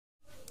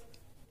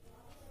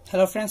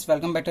Hello friends,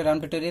 welcome back to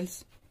Ramtutorials.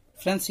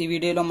 Friends, ఈ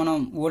వీడియోలో మనం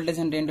వోల్టేజ్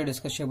అంటే ఏంటో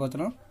డిస్కస్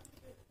చేయబోతున్నాం.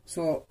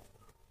 So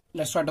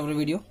let's start our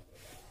video.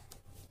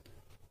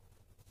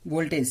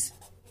 Voltage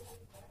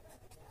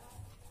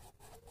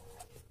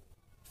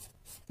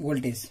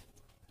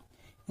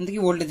ఇంతకీ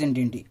వోల్టేజ్ అంటే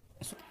ఏంటి?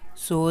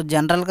 సో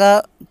జనరల్గా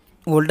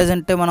వోల్టేజ్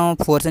అంటే మనం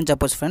ఫోర్స్ అని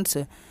చెప్పొచ్చు ఫ్రెండ్స్.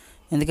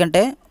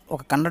 ఎందుకంటే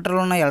ఒక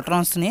కండక్టర్లో ఉన్న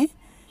ఎలక్ట్రాన్స్ని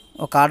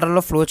ఒక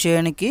ఆర్డర్లో ఫ్లో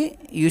చేయడానికి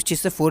యూజ్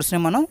చేసే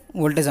ఫోర్స్ని మనం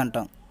వోల్టేజ్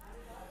అంటాం.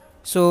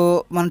 సో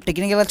మనం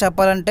టెక్నికల్గా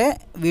చెప్పాలంటే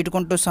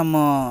వీటికంటూ సమ్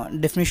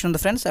డెఫినేషన్ ఉంది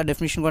ఫ్రెండ్స్. ఆ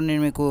డెఫినేషన్ కూడా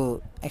నేను మీకు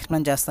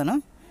ఎక్స్ప్లెయిన్ చేస్తాను.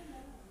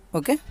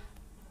 ఓకే,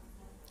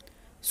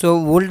 సో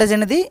వోల్టేజ్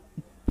అనేది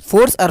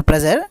force are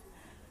pressure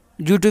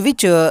due to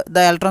which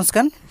the electrons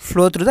can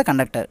flow through the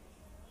conductor.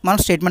 మనం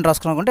స్టేట్మెంట్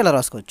రాసుకోవాలనుకుంటే ఇలా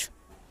రాసుకోవచ్చు.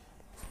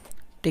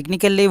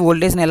 టెక్నికల్లీ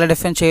వోల్టేజ్ని ఎలా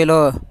డిఫైన్ చేయాలో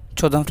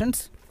చూద్దాం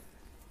friends.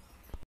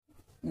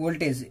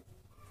 Voltage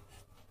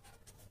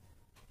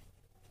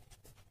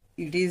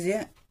it is a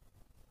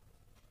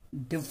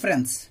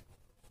difference.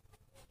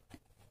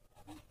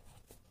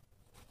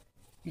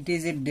 It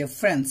is a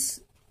difference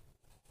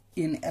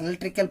in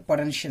electrical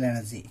potential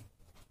energy.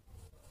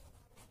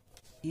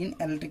 In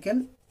electrical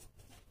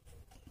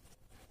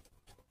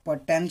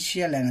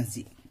potential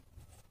energy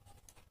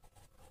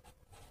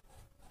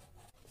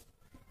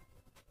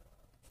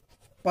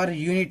per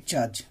unit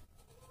charge.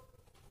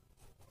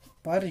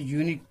 Per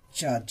unit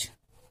charge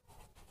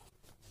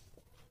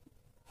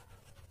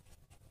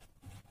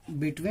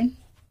between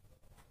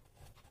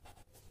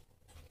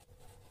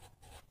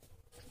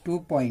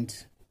 2 points.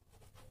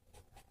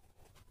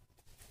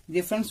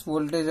 Difference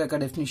voltage యొక్క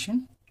definition,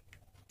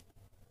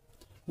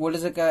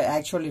 voltage యొక్క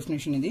actual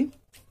definition ఇది.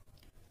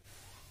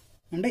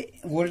 అంటే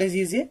voltage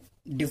is a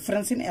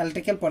difference in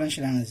electrical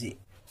potential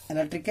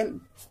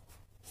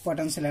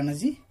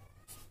energy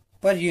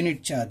per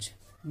unit charge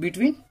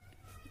between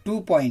 2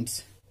 points.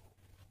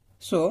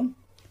 So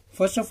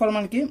first of all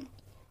మనకి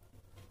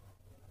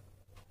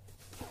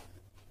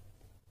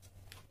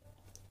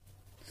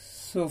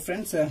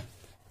friends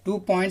 2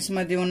 points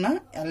మధ్య ఉన్న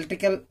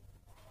electrical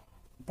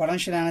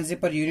potential energy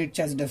per unit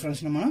charge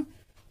డిఫరెన్స్ని మనం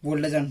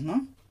voltage అంటున్నాం.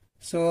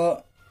 So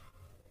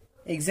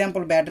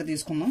example battery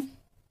తీసుకుందాం.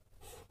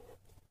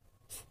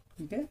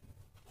 Okay,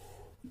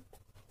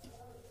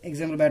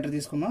 example battery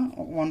తీసుకుందాం.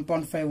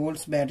 1.5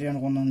 volts battery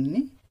అనుకుందాం.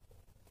 దీన్ని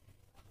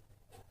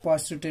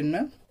positive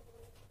terminal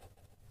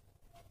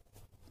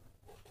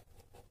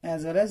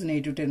as well as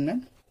negative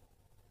terminal,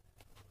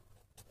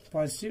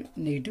 positive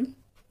negative.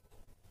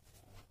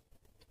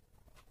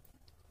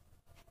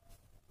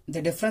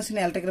 The difference in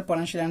electrical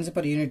potential energy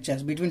per unit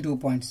charge between 2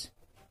 points.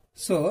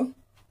 So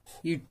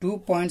ఈ 2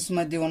 points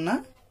మధ్య ఉన్న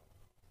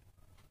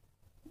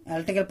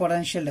electrical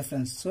potential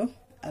difference. So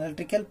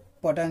electrical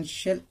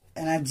potential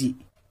energy,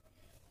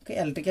 okay,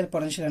 electrical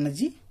potential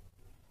energy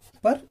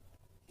per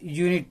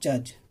unit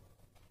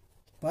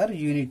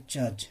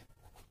charge,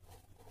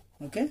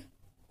 okay,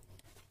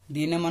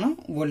 దీన్నే మనం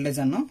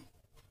voltage అన్నాం.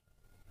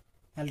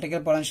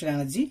 electrical potential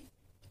energy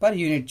per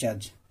unit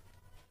charge.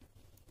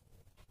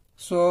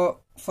 So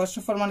first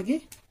of all మనకి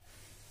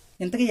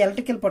ఇంతకీ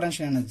electrical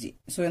potential energy,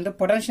 so ఇంత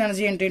potential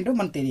energy ఏంటో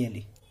మనకు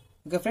తెలియాలి.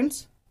 Okay friends,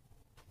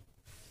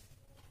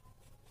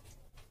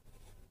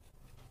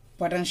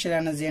 potential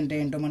energy అంటే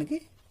ఏంటో మనకి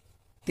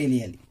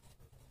తెలియాలి.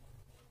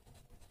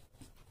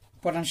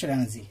 Potential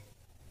energy,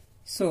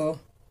 so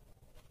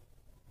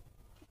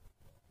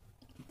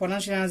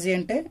potential energy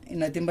అంటే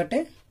nothing but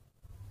A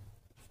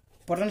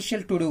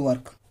potential to do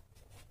work.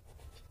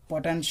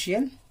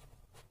 Potential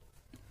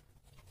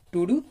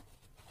to do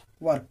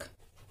work,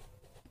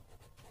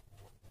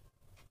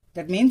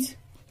 that means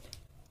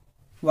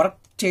work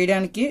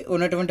చేయడానికి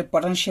ఉన్నటువంటి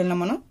పొటెన్షియల్ని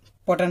మనం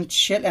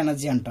పొటెన్షియల్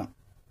ఎనర్జీ అంటాం.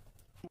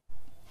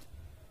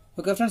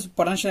 ఓకే ఫ్రెండ్స్,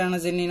 పొటెన్షియల్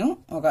ఎనర్జీ నేను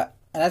ఒక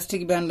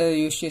ఎలాస్టిక్ బ్యాండ్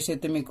యూజ్ చేసి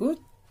అయితే మీకు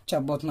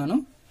చెప్పబోతున్నాను.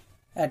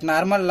 అట్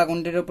నార్మల్ లాగా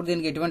ఉండేటప్పుడు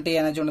దీనికి ఎటువంటి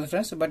ఎనర్జీ ఉండదు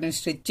ఫ్రెండ్స్. బట్ నేను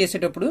స్ట్రెచ్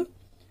చేసేటప్పుడు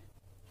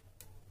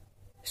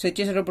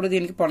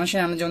దీనికి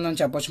పొటెన్షియల్ ఎనర్జీ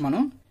ఉందని చెప్పొచ్చు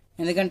మనం.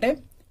 ఎందుకంటే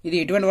ఇది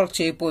ఎటువంటి వర్క్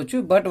చేయకపోవచ్చు,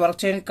 బట్ వర్క్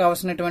చేయడానికి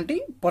కావాల్సినటువంటి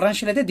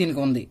పొటెన్షియల్ అయితే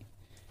దీనికి ఉంది.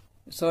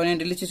 సో నేను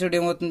రిలీజ్ చేసేటప్పుడు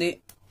ఏమవుతుంది,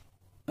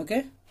 ఓకే,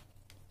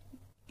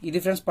 ఇది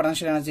friends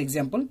potential energy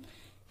example.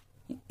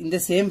 In the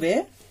same way,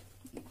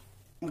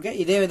 okay,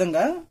 ఇదే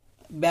విధంగా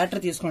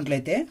బ్యాటరీ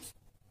తీసుకున్నట్లయితే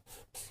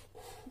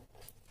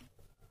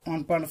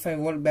 1.5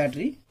 volt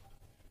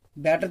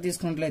బ్యాటరీ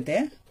తీసుకున్నట్లయితే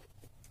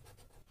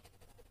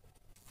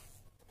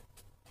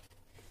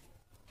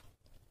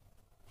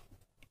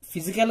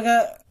ఫిజికల్గా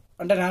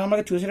అంటే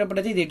నార్మల్గా చూసేటప్పుడు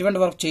అయితే ఇది ఎటువంటి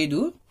వర్క్ చేయదు,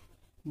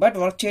 బట్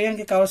వర్క్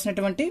చేయడానికి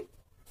కావాల్సినటువంటి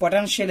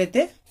పొటెన్షియల్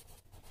అయితే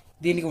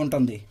దీనికి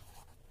ఉంటుంది.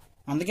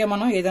 అందుకే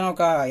మనం ఏదైనా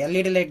ఒక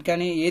ఎల్ఈడి లైట్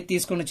కానీ ఏది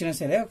తీసుకొని వచ్చినా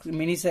సరే,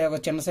 ఒక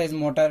చిన్న సైజ్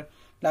మోటార్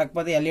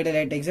లేకపోతే LED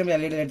light, example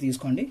LED light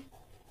తీసుకోండి.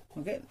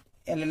 ఓకే,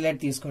 ఎల్ఈడి లైట్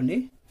తీసుకోండి.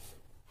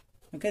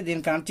 ఓకే,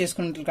 దీన్ని కనెక్ట్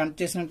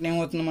చేసినట్టు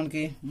ఏమవుతుంది,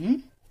 మనకి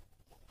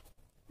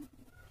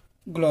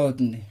గ్లో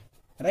అవుతుంది,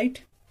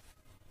 రైట్.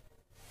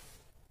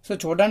 సో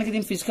చూడడానికి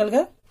దీన్ని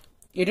ఫిజికల్గా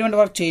ఎటువంటి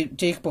వర్క్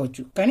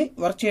చేయకపోవచ్చు, కానీ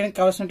వర్క్ చేయడానికి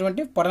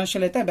కావాల్సినటువంటి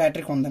పొటెన్షియల్ అయితే ఆ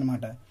బ్యాటరీకి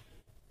ఉందన్నమాట.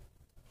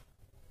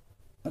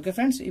 ఓకే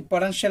ఫ్రెండ్స్, ఈ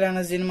పొటెన్షియల్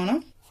ఎనర్జీని మనం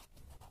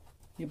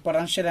ఈ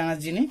పొటెన్షియల్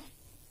ఎనర్జీని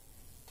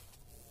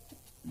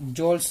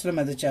జోల్స్లో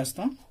మెజర్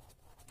చేస్తాం.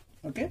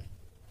 ఓకే,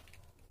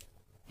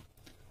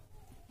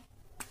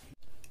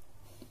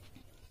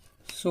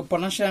 సో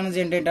పొటెన్షియల్ ఎనర్జీ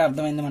ఏంటంటే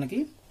అర్థమైంది మనకి.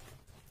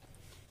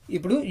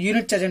 ఇప్పుడు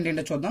యూనిట్ ఛార్జ్ అంటే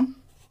ఏంటో చూద్దాం.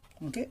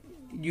 Okay,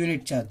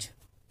 unit charge.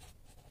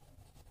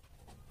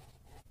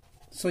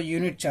 So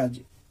unit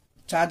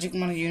ఛార్జ్కి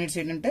మనకి యూనిట్స్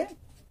ఏంటంటే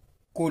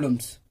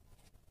coulombs.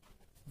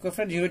 Okay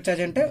friends, unit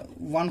charge అంటే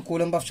 1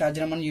 కూలంబ్ ఆఫ్ ఛార్జ్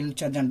అని మనం యూనిట్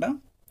ఛార్జ్ అంటాం.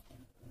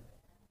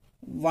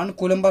 1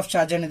 కూలంబ్ ఆఫ్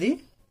ఛార్జ్ అనేది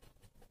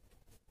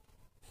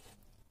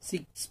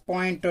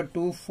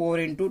 6.24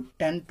 into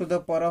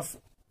 10⁸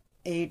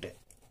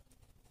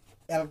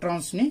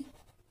 ఎలక్ట్రాన్స్ని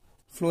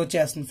ఫ్లో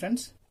చేస్తుంది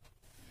ఫ్రెండ్స్.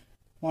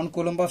 1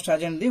 కూలంబ్ ఆఫ్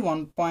ఛార్జ్ అనేది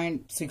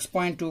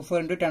 6.24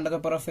 into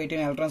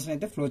 10⁸ ఎలక్ట్రాన్స్ని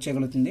అయితే ఫ్లో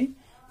చేయగలుగుతుంది.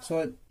 సో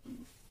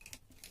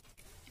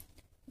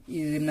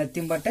ఇది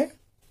nothing but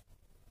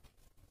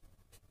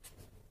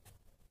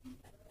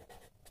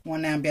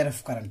 1 ampere of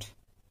current,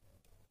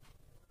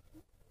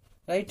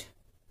 right?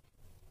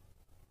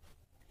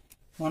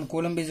 1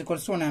 coulomb is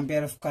equals to 1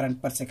 ampere of current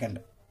per second.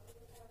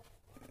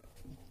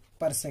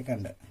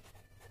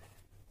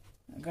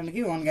 కనుక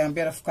 1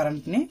 ampere of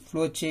current ని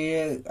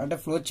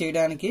flow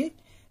చేయడానికి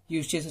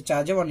use చేసే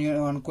charge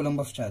 1 coulomb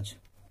of charge.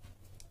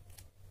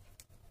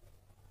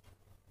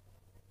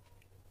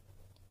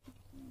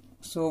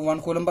 So 1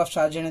 coulomb of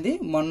charge అనేది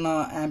 1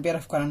 ampere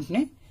of current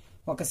ని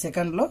 1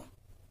 సెకండ్లో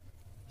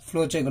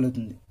flow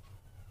చేయగలుగుతుంది.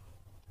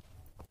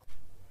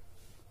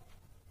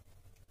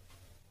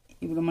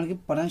 ఇప్పుడు మనకి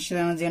పొటెన్షియల్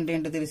ఎనర్జీ అంటే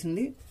ఏంటో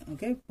తెలిసింది.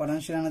 ఓకే,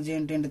 పొటెన్షియల్ ఎనర్జీ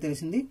అంటే ఏంటో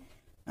తెలిసింది.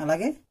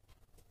 అలాగే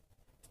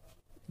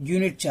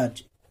యూనిట్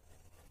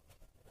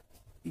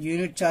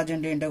ఛార్జ్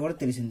అంటే ఏంటో కూడా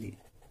తెలిసింది.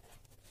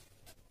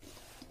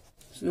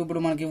 సో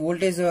ఇప్పుడు మనకి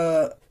వోల్టేజ్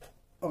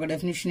ఒక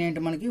డెఫినేషన్ ఏంటి,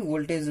 మనకి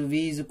voltage V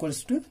is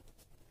equals to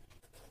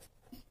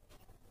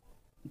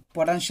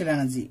potential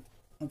energy.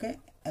 Okay,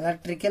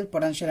 electrical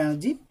potential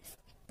energy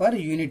per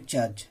unit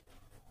charge.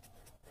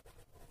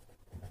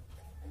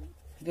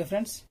 Okay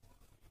friends,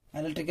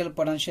 electrical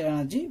potential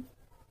energy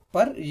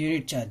per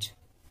unit charge,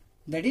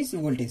 that is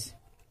voltage.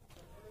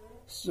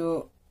 So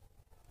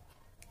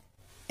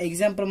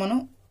example మనం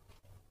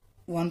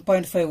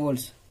 1.5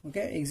 volts.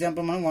 ఓకే,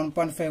 ఎగ్జాంపుల్ మనం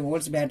 1.5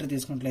 volts battery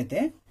తీసుకున్నట్లయితే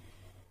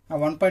ఆ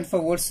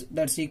 1.5 volts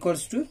that's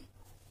equals to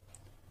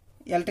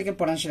electrical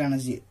potential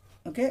energy.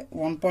 Okay,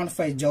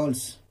 1.5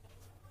 joules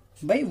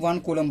by 1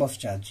 coulomb of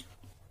charge.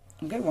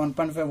 Okay,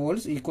 1.5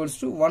 volts equals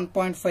to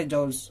 1.5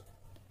 joules.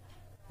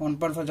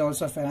 1.5 joules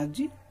of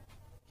energy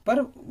per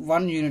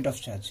 1 unit of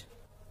charge.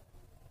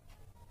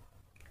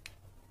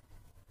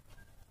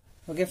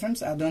 Okay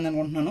friends, అర్థమైంది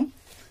అనుకుంటున్నాను.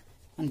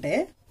 అంటే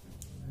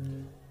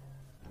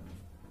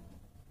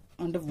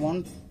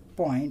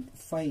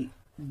 1.5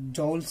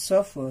 joules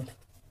of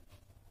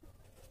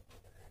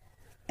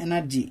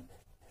energy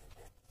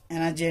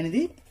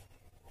అనేది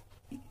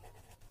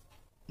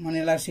మనం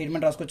ఇలా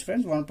statement రాసుకోవచ్చు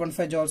friends.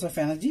 1.5 joules of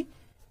energy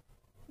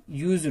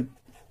used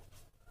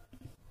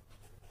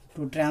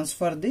to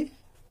transfer the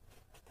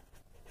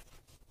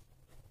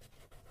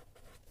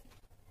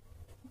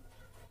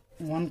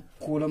 1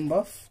 coulomb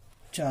of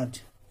charge.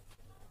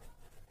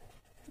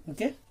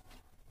 Okay,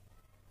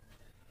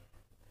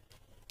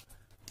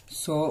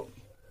 so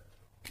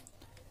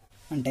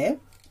అంటే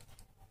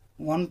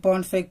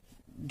 1.5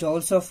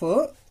 joules of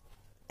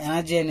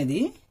energy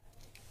అనేది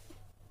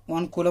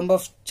 1 coulomb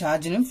of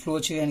charge ని ఫ్లో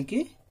చేయడానికి,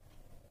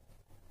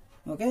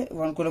 ఓకే,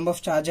 1 coulomb of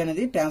charge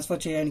అనేది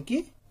ట్రాన్స్ఫర్ చేయడానికి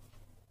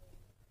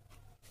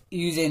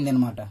యూజ్ అయింది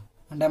అనమాట.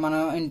 అంటే మనం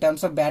ఇన్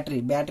టర్మ్స్ ఆఫ్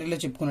బ్యాటరీలో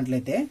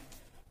చెప్పుకున్నట్లయితే,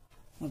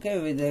 ఓకే,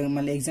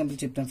 మళ్ళీ ఎగ్జాంపుల్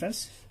చెప్తాను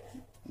ఫ్రెండ్స్.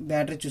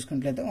 బ్యాటరీ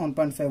చూసుకున్నట్లయితే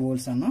 1.5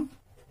 volts అన్నాం.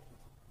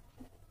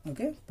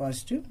 Okay,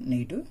 positive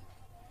negative.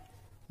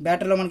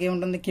 బ్యాటరీలో మనకి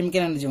ఏముంటుంది,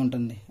 కెమికల్ ఎనర్జీ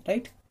ఉంటుంది,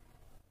 రైట్?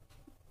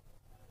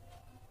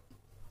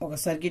 ఒక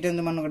సర్క్యూట్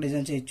ఉంది, మనం ఒక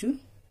డిజైన్ చేయొచ్చు.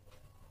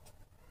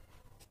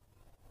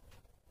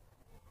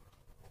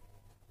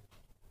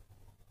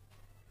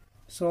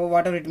 So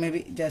whatever it may be,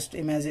 just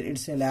imagine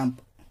it's a lamp,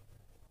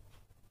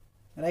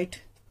 right?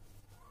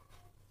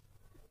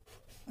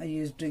 I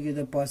used to give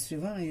the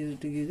positive one, I used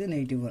to give the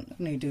negative one.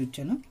 Negative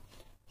ichchanu,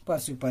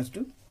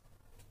 positive.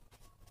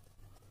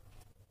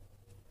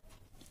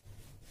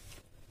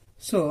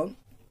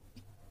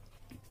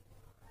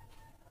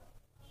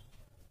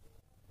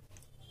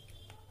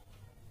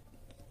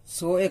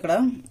 So ఇక్కడ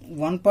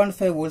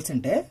 1.5 volts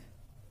అంటే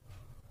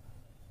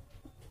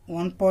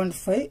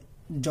 1.5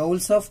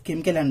 joules of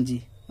chemical energy.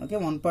 Okay,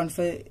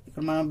 1.5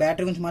 ఇక్కడ మనం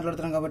battery గురించి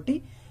మాట్లాడుతున్నాం కాబట్టి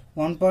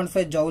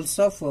 1.5 joules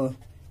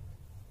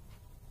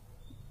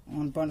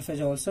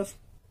of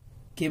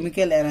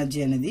chemical energy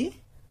అనేది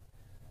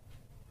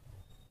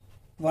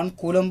 1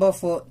 coulomb of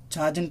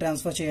ఛార్జ్ని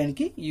transfer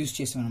చేయడానికి use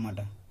చేసాం అనమాట.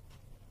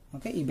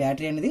 ఓకే, ఈ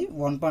బ్యాటరీ అనేది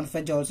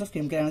 1.5 joules of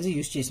chemical energy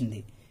use చేసింది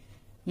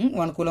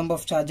 1 coulomb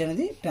of ఛార్జ్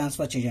అనేది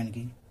ట్రాన్స్ఫర్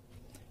చేయడానికి.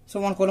 So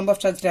 1 coulomb of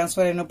charge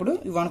transfer అయినప్పుడు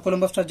ఈ 1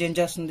 coulomb of ఛార్జ్ ఏం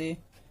చేస్తుంది,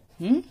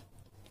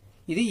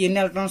 ఇది ఎన్ని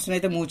ఎలక్ట్రాన్స్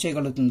అయితే మూవ్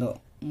చేయగలుగుతుందో.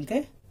 ఓకే,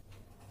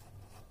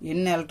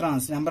 ఎన్ని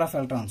electrons, number of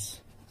electrons,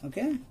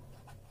 okay,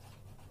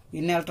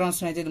 ఎన్ని ఎలక్ట్రాన్స్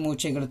అయితే ఇది మూవ్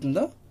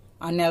చేయగలుగుతుందో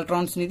అన్ని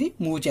ఎలక్ట్రాన్స్ని ఇది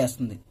మూవ్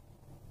చేస్తుంది.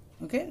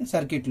 ఓకే,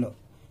 సర్క్యూట్లో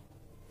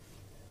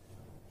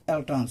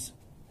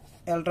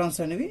ఎలక్ట్రాన్స్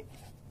అనేవి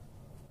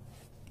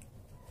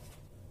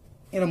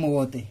ఇలా మూవ్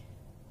అవుతాయి.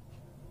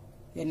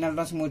 ఎన్ని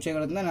ఎలక్ట్రాన్స్ మూవ్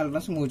చేయగలుగుతుంది అన్ని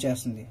ఎలక్ట్రాన్స్ మూవ్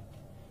చేస్తుంది.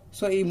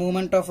 సో ఈ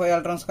మూవ్మెంట్ ఆఫ్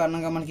ఎలక్ట్రాన్స్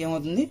కారణంగా మనకి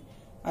ఏమవుతుంది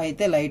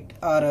అయితే light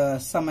are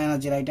some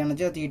energy, light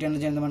energy heat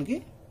energy అనేది మనకి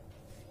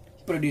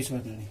ప్రొడ్యూస్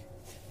అవుతుంది.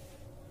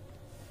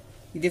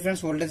 ఇది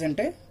ఫ్రెండ్స్ వోల్టేజ్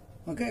అంటే.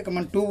 ఓకే, ఇక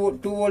మన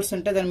టూ వోల్ట్స్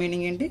అంటే దాని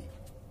మీనింగ్ ఏంటి?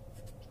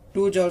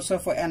 2 joules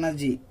of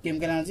energy,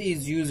 chemical energy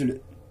is used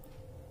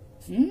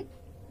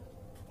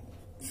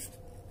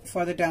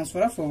for the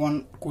transfer of 1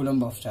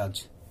 coulomb of charge.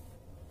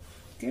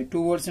 Okay,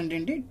 2 volts అంటే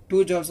ఏంటి?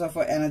 2 joules ఆఫ్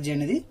ఎనర్జీ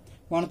అనేది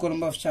 1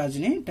 కూలంబ్ ఆఫ్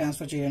ఛార్జ్ని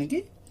ట్రాన్స్ఫర్ చేయడానికి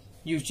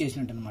యూజ్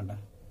చేసినట్టు అనమాట.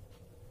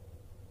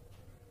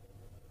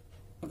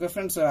 ఓకే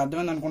ఫ్రెండ్స్,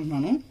 అర్థమైంది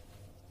అనుకుంటున్నాను.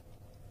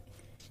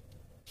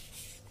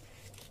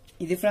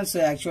 ఇది ఫ్రెండ్స్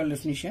యాక్చువల్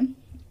డెఫినిషన్.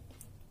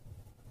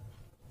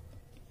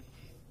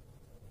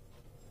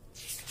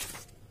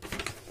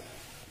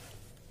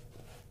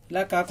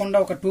 ఇలా కాకుండా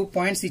ఒక 2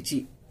 points ఇచ్చి,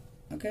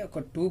 ఓకే, ఒక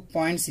 2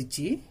 points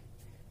ఇచ్చి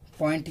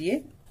పాయింట్ ఏ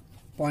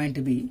పాయింట్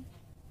బి,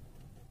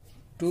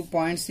 2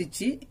 points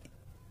ఇచ్చి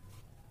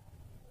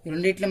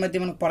రెండింటి మధ్య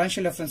మనకు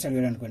పొటెన్షియల్ డిఫరెన్స్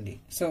అడిగాడు అనుకోండి.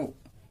 సో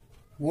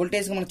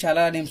వోల్టేజ్కి మనకు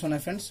చాలా నేమ్స్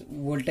ఉన్నాయి ఫ్రెండ్స్.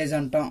 వోల్టేజ్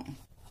అంటాం,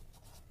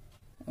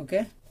 okay,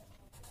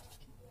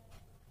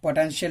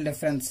 potential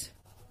difference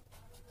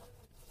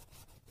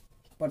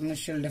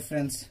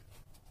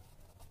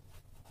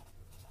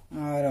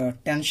are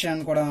tension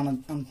అని కూడా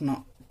అంటున్నాం,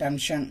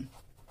 tension.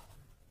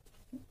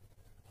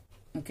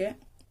 Okay,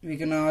 we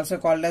can also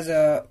called as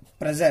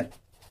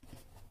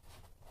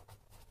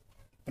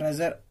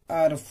pressure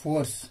are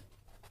force,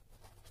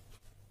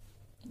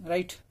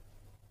 right.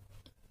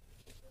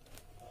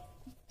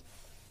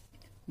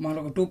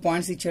 మనకు 2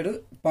 points ఇచ్చాడు,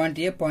 పాయింట్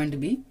ఏ పాయింట్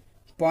బి.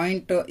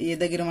 పాయింట్ ఏ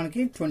దగ్గర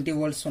మనకి 20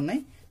 volts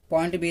ఉన్నాయి,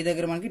 పాయింట్ బి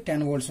దగ్గర మనకి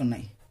 10 volts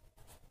ఉన్నాయి.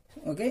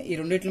 ఓకే, ఈ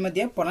రెండింటి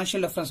మధ్య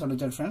పొటెన్షియల్ డిఫరెన్స్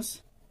అడుగుతాడు ఫ్రెండ్స్.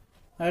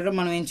 అలాగే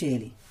మనం ఏం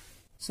చేయాలి?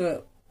 సో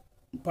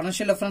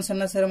పొటెన్షియల్ డిఫరెన్స్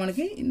అన్నా సరే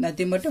మనకి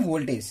nothing but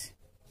voltage.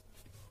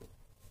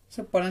 So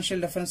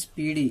potential difference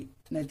PD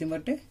nothing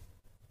but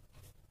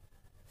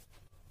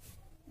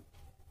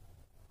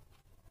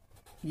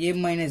A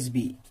minus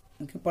B.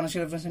 Okay,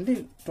 potential difference అంటే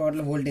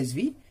total voltage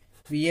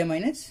VA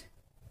minus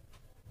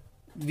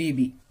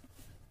VB.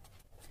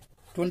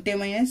 20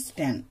 minus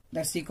 10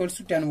 that's equals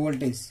to 10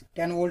 voltage.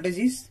 10 voltage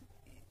is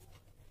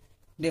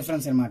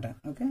difference అనమాట.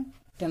 Okay,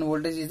 10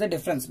 voltage is the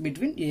difference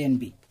between A and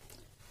B.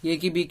 A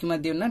కి B కి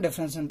మధ్య ఉన్న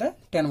difference అంతా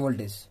 10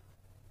 voltage.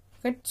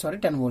 Okay, sorry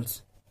 10 volts.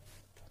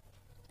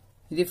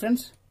 ఇది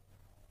friends.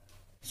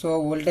 So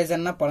voltage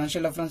అన్న,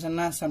 potential difference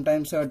అన్న, some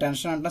times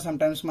tension అంటాం, సమ్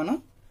టైమ్స్ మనం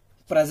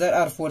ప్రెజర్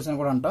ఆర్ ఫోర్స్ అని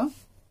కూడా అంటాం.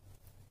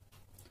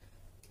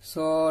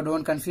 So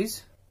don't confuse.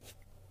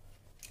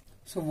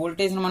 సో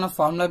వోల్టేజ్ని మనం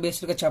ఫార్ములా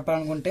బేస్డ్గా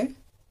చెప్పాలనుకుంటే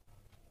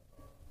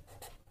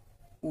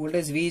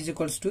voltage V is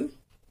equals to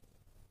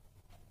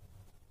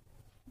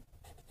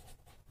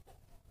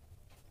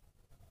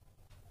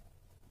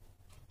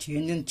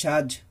change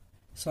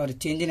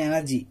in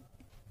energy,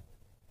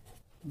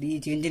 D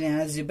change in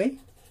energy by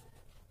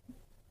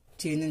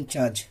change in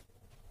charge.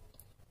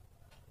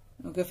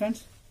 Okay friends,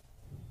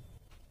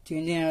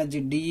 change in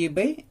energy dE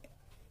by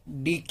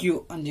dQ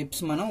అని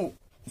చెప్పి మనం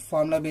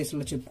formula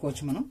బేస్లో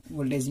చెప్పుకోవచ్చు మనం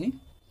వోల్టేజ్ని.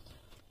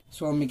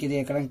 సో మీకు ఇది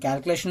ఎక్కడ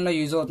క్యాల్కులేషన్లో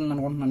యూజ్ అవుతుంది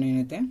అనుకుంటున్నాను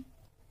నేనైతే.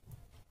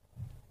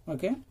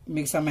 ఓకే,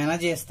 మీకు సమ్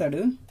ఎనర్జీ ఇస్తాడు,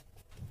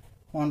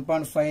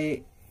 1.5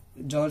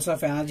 joules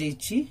ఆఫ్ ఎనర్జీ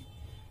ఇచ్చి,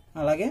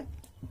 అలాగే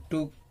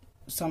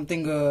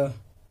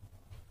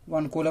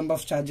 1 కూలంబ్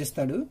ఆఫ్ ఛార్జ్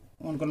ఇస్తాడు.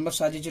 1 కూలంబ్ ఆఫ్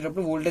ఛార్జ్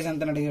ఇచ్చేటప్పుడు వోల్టేజ్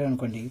ఎంత అడిగాడు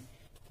అనుకోండి,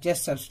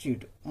 just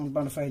substitute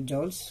 1.5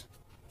 joules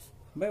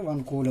by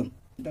 1 coulomb,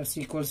 that's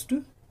equals to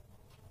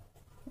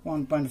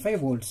 1.5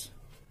 volts.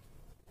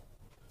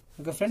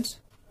 Okay friends,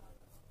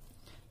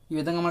 ఈ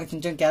విధంగా మనకి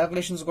చిన్న చిన్న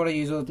క్యాలిక్యులేషన్స్ కూడా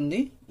యూజ్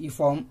అవుతుంది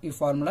ఈ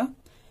ఫార్ములా.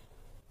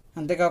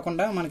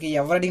 అంతేకాకుండా మనకి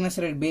ఎవరు అడిగినా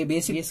సరే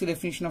బేసిక్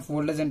డెఫినేషన్ ఆఫ్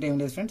వోల్టేజ్ అంటే ఏం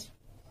లేదు friends,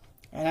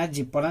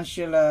 energy,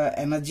 potential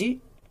energy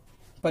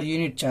per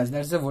unit charge,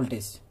 that's the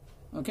voltage.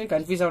 Okay,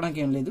 confuse అవ్వడానికి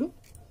ఏం లేదు.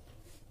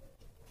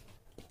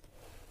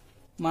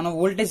 మన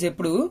వోల్టేజ్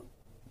ఎప్పుడు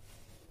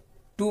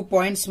 2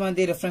 points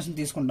మధ్య రిఫరెన్స్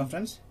తీసుకుంటాం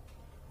ఫ్రెండ్స్.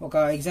 ఒక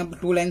ఎగ్జాంపుల్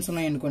 2 lines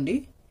ఉన్నాయి అనుకోండి,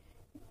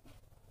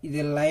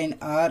 ఇది line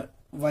are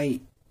why.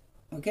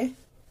 Okay,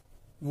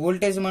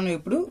 voltage మనం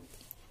ఎప్పుడు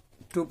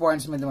 2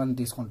 points మధ్య మనం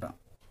తీసుకుంటాం.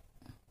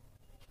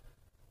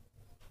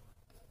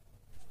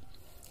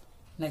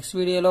 నెక్స్ట్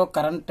వీడియోలో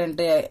కరెంట్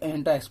అంటే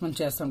ఏంటో ఎక్స్ప్లెయిన్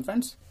చేస్తాను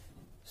friends.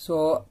 So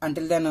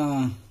until then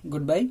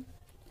good bye.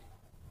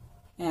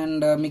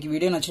 And మీకు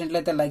వీడియో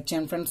నచ్చినట్లయితే లైక్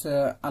చేయండి ఫ్రెండ్స్,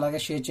 అలాగే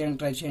షేర్ చేయడానికి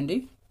ట్రై చేయండి.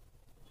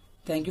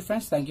 Thank you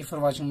friends, thank you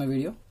for watching my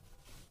video.